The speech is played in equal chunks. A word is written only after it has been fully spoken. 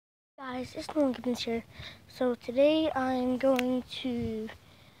Guys, it's Logan here. So today I'm going to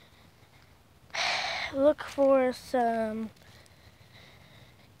look for some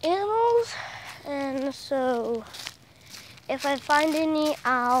animals, and so if I find any,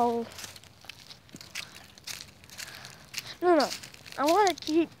 I want to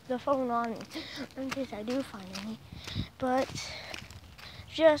keep the phone on me in case I do find any, but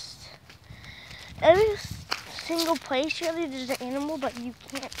just every single place really there's an animal, but you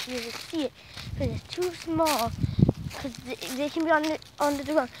can't really see it because it's too small, because they can be under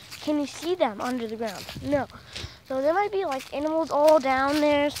the ground. Can you see them under the ground? No. So there might be like animals all down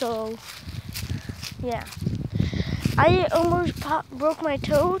there, so yeah. I almost broke my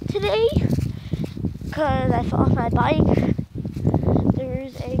toe today because I fell off my bike.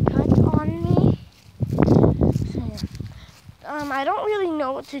 There's a cut on me. So yeah. I don't really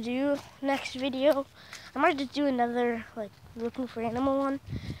know what to do next video. I might just do another, like, looking for animal one.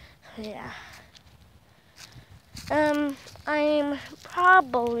 So, yeah. I'm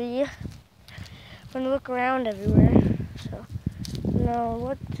probably going to look around everywhere. So, know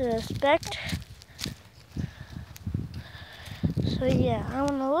what to expect. So, yeah, I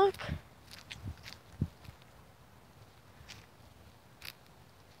want to look.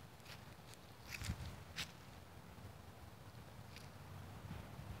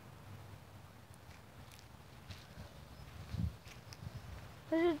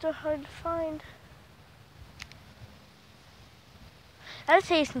 This is hard to find. I'll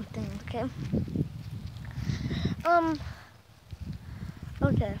say something, okay?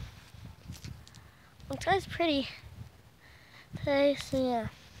 Okay. Well, this guy's pretty today, so yeah.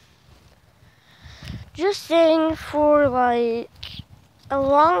 Just saying, for like a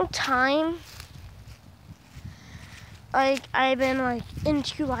long time, like I've been like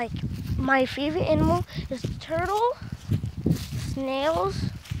into like my favorite animal is turtle, snails,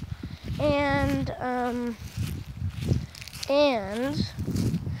 and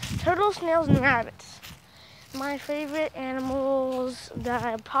turtles, snails, and rabbits. My favorite animals that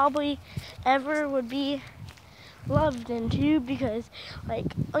I probably ever would be loved into, because like,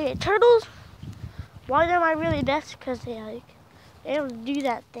 okay, turtles, why they're my really best, because they don't do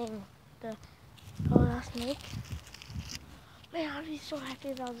that thing, that snake. Man, I'd be so happy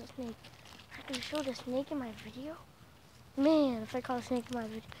if I was a snake. I could show the snake in my video. Man, if I caught a snake in my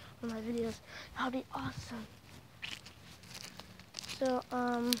videos, that would be awesome. So,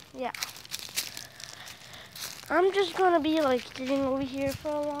 yeah. I'm just gonna be like sitting over here for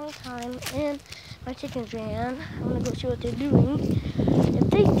a long time, and my chickens ran. I'm gonna go see what they're doing. If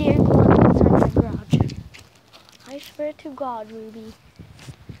they dare go on inside my garage, I swear to God, Ruby,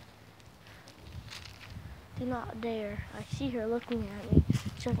 do not dare. I see her looking at me,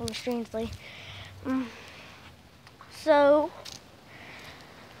 looking strangely. So,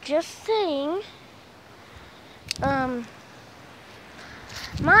 just saying,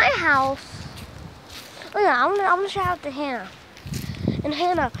 my house, oh yeah, I'm gonna shout out to Hannah. And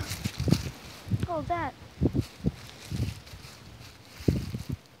Hannah, oh, that.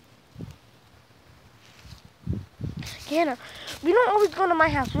 Hannah, we don't always go to my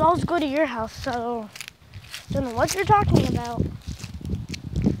house, we always go to your house, so don't know what you're talking about.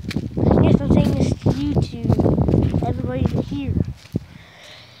 Yes, I'm saying this to you, to everybody to hear.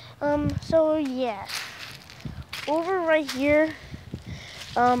 So yeah, over right here,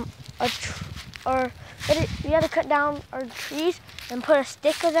 we had to cut down our trees and put a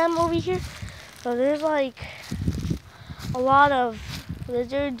stick of them over here. So there's like a lot of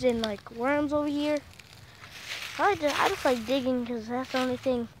lizards and like worms over here. I just like digging, because that's the only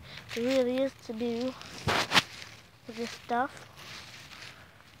thing there really is to do with this stuff.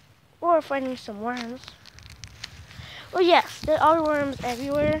 Or finding some worms. Well, yes, there are worms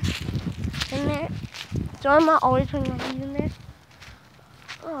everywhere in there. So I'm not always putting my feet in there.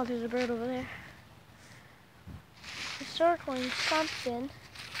 Oh, there's a bird over there. It's circling something.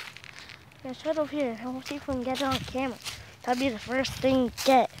 It's right over here. I want to see if we can get it on camera. That'd be the first thing you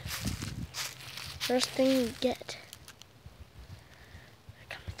get. First thing you get. It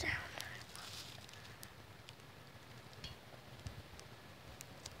comes down.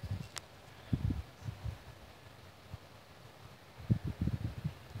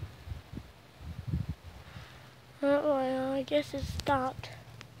 Oh, well, I guess it stopped.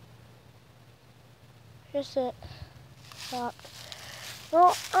 Here's it. Stopped.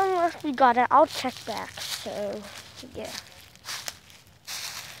 Well, unless we got it, I'll check back. So, yeah.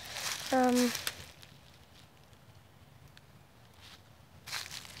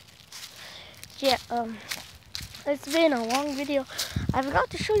 Yeah, it's been a long video. I forgot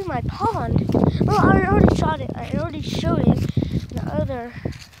to show you my pond. Well, I already shot it. I already showed it in the other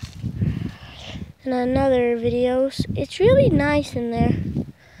in another videos. It's really nice in there.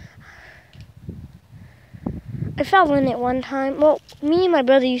 I fell in it one time. Well, me and my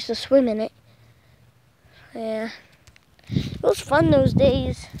brother used to swim in it. Yeah. It was fun those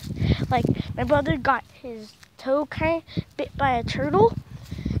days. Like, my brother got his toe kind of bit by a turtle.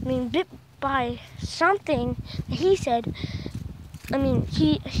 I mean, bit by something. He said, I mean,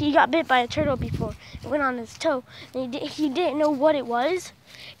 he got bit by a turtle before. It went on his toe. And he didn't know what it was.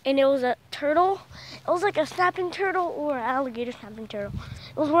 And it was a turtle. It was like a snapping turtle or an alligator snapping turtle.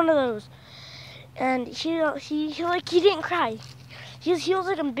 It was one of those. And he didn't cry. He was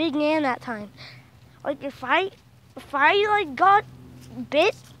like a big man that time. Like if I like got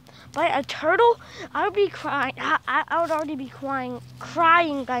bit by a turtle, I would be crying. I would already be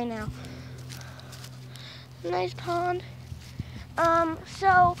crying by now. Nice pond.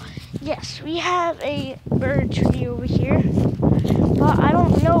 So yes, we have a bird tree over here, but I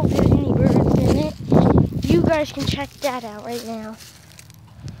don't know if there's any birds in it. You guys can check that out right now.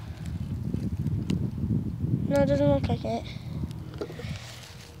 No, it doesn't look like it.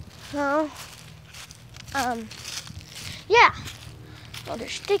 So, yeah. Oh,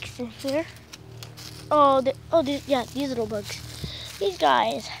 there's sticks in here. Yeah, these little bugs. These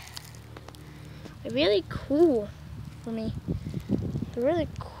guys are really cool for me. They're really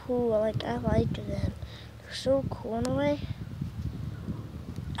cool. I like them. They're so cool in a way.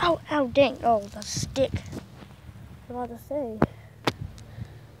 Ow, dang. Oh, the stick. I was about to say.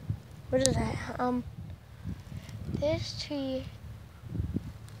 What is that? This tree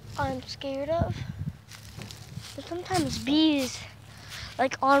I'm scared of. There's sometimes bees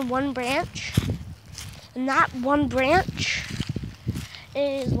like on one branch, and that one branch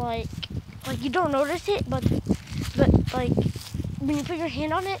is like you don't notice it, but like when you put your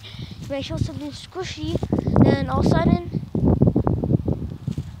hand on it, you might feel something squishy, then all of a sudden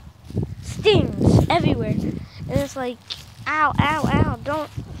stings everywhere, and it's like ow, don't.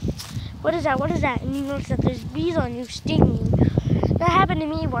 What is that? And you notice that there's bees on you stinging. That happened to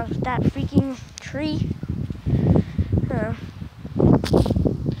me once with that freaking tree.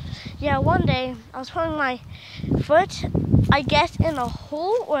 Yeah, one day I was putting my foot, I guess, in a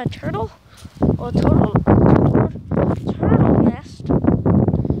hole or a turtle nest.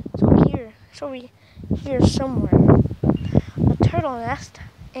 It's over here somewhere. A turtle nest,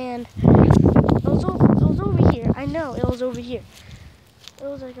 and it was over here. I know it was over here. It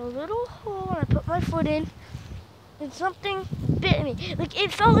was like a little hole, and I put my foot in, and something bit me. Like,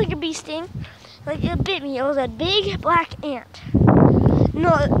 it felt like a bee sting. Like, it bit me. It was a big black ant.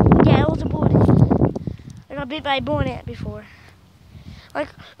 No, yeah, it was a bullet ant. I got bit by a bullet ant before. Like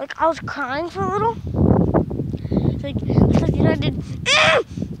I was crying for a little. It's like I did.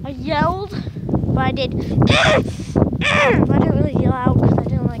 I yelled, but I did. But I didn't really yell out because I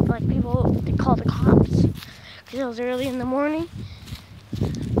didn't like people to call the cops because it was early in the morning.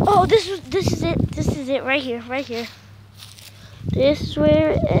 Oh, this is it right here. This is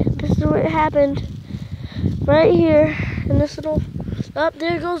where it happened. Right here in this little. Oh,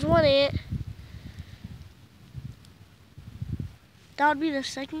 there goes one ant. That would be the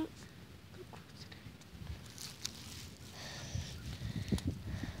second.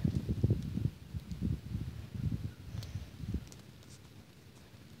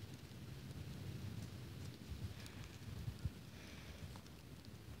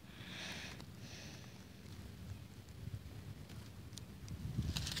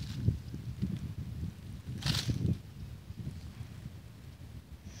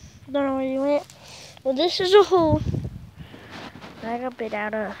 Don't know where you went. Well, this is a hole that I got bit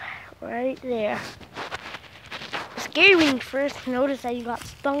out of right there. It's scary when you first notice that you got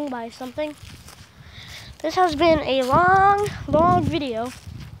stung by something. This has been a long video.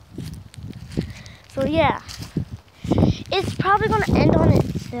 So yeah, it's probably going to end on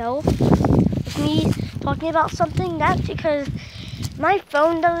itself with me talking about something. That's because my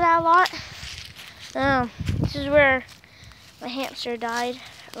phone does that a lot. This is where my hamster died.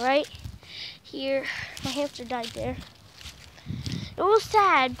 Right here, my hamster died there. It was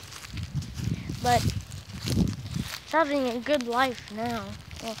sad, but it's having a good life now.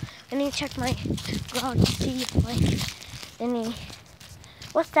 Well, I need to check my ground to see if any.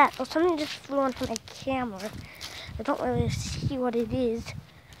 What's that? Oh, something just flew onto my camera. I don't really see what it is.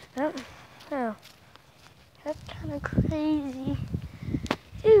 Oh, that's kind of crazy.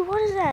 Ew, what is that?